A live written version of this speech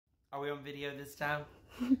Are we on video this time?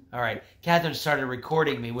 All right. Catherine started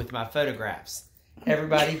recording me with my photographs.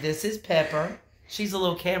 Everybody, this is Pepper. She's a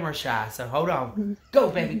little camera shy, so hold on. Go,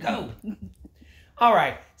 baby, go. All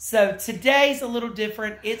right. So today's a little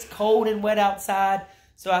different. It's cold and wet outside,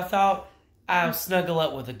 so I thought I'll snuggle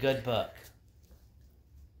up with a good book.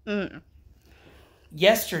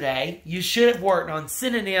 Yesterday, you should have worked on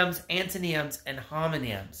synonyms, antonyms, and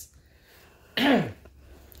homonyms.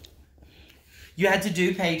 You had to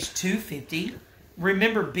do page 250.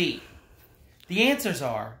 Remember B. The answers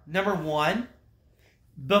are, number 1,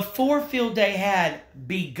 before field day had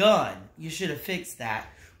begun. You should have fixed that.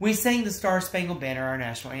 We sang the Star-Spangled Banner, our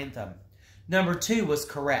national anthem. Number 2 was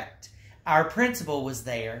correct. Our principal was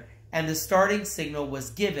there, and the starting signal was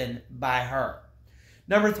given by her.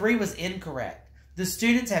 Number 3 was incorrect. The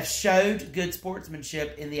students have showed good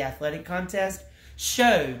sportsmanship in the athletic contest.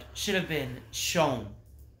 Showed should have been shown.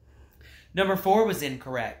 Number 4 was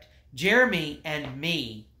incorrect. Jeremy and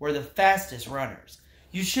me were the fastest runners.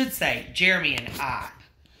 You should say Jeremy and I.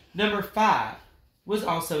 Number 5 was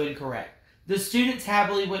also incorrect. The students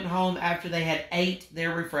happily went home after they had ate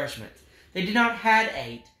their refreshments. They did not had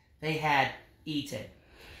ate, they had eaten.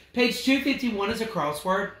 Page 251 is a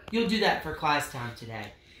crossword. You'll do that for class time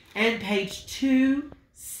today. And page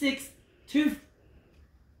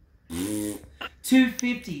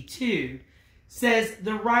 252 says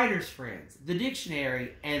the writer's friends, the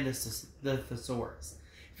dictionary, and the thesaurus.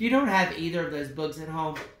 If you don't have either of those books at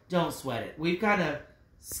home, don't sweat it. We've kind of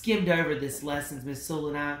skimmed over this lessons, Miss Sewell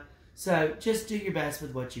and I, so just do your best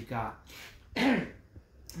with what you've got. I'm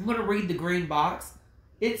going to read the green box.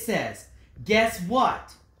 It says, Guess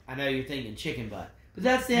What? I know you're thinking chicken butt, but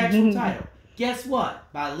that's the actual title. Guess What?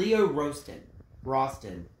 By Leo Roston.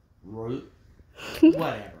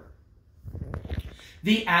 Whatever.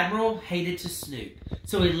 The Admiral hated to snoop,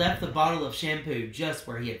 so he left the bottle of shampoo just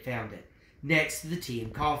where he had found it, next to the tea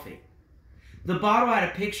and coffee. The bottle had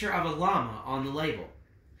a picture of a llama on the label.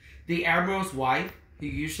 The Admiral's wife, who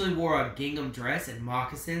usually wore a gingham dress and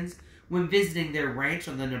moccasins when visiting their ranch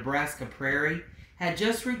on the Nebraska prairie, had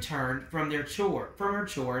just returned from her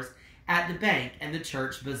chores at the bank and the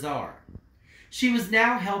church bazaar. She was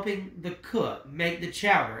now helping the cook make the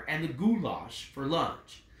chowder and the goulash for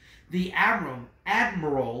lunch. The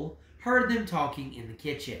Admiral heard them talking in the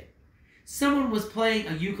kitchen. Someone was playing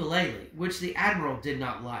a ukulele, which the Admiral did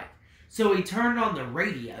not like, so he turned on the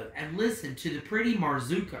radio and listened to the pretty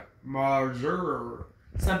Mazurka,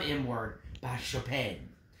 some M word, by Chopin.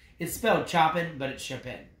 It's spelled Chopin, but it's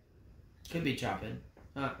Chopin. Could be Chopin.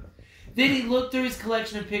 Then he looked through his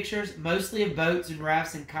collection of pictures, mostly of boats and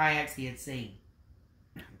rafts and kayaks he had seen.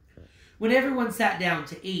 When everyone sat down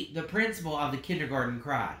to eat, the principal of the kindergarten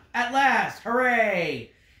cried, "At last!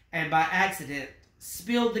 Hooray!" and by accident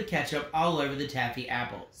spilled the ketchup all over the taffy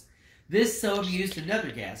apples. This so amused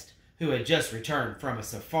another guest, who had just returned from a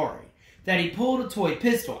safari, that he pulled a toy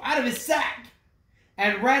pistol out of his sack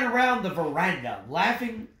and ran around the veranda,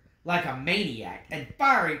 laughing like a maniac and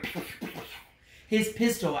firing his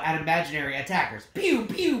pistol at imaginary attackers. Pew,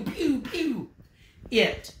 pew, pew, pew.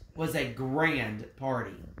 It was a grand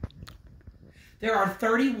party. There are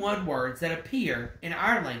 31 words that appear in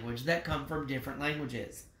our language that come from different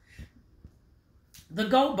languages. The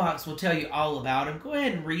gold box will tell you all about them. Go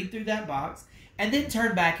ahead and read through that box and then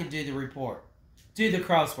turn back and do the report. Do the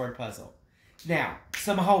crossword puzzle. Now,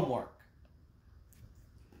 some homework.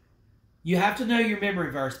 You have to know your memory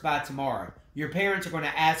verse by tomorrow. Your parents are going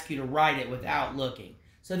to ask you to write it without looking,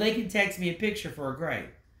 so they can text me a picture for a grade.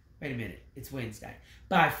 Wait a minute, it's Wednesday.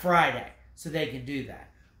 By Friday, so they can do that.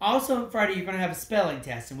 Also on Friday, you're going to have a spelling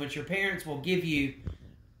test in which your parents will give you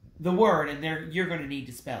the word and you're going to need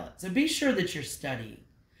to spell it. So be sure that you're studying.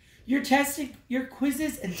 Your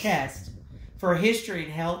quizzes and tests for history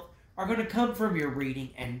and health are going to come from your reading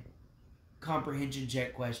and comprehension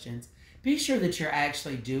check questions. Be sure that you're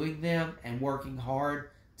actually doing them and working hard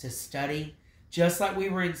to study. Just like we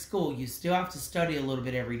were in school, you still have to study a little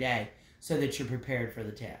bit every day so that you're prepared for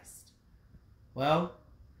the test. Well,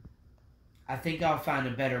 I think I'll find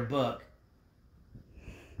a better book.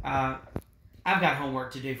 I've got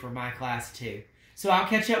homework to do for my class too. So I'll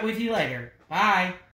catch up with you later. Bye.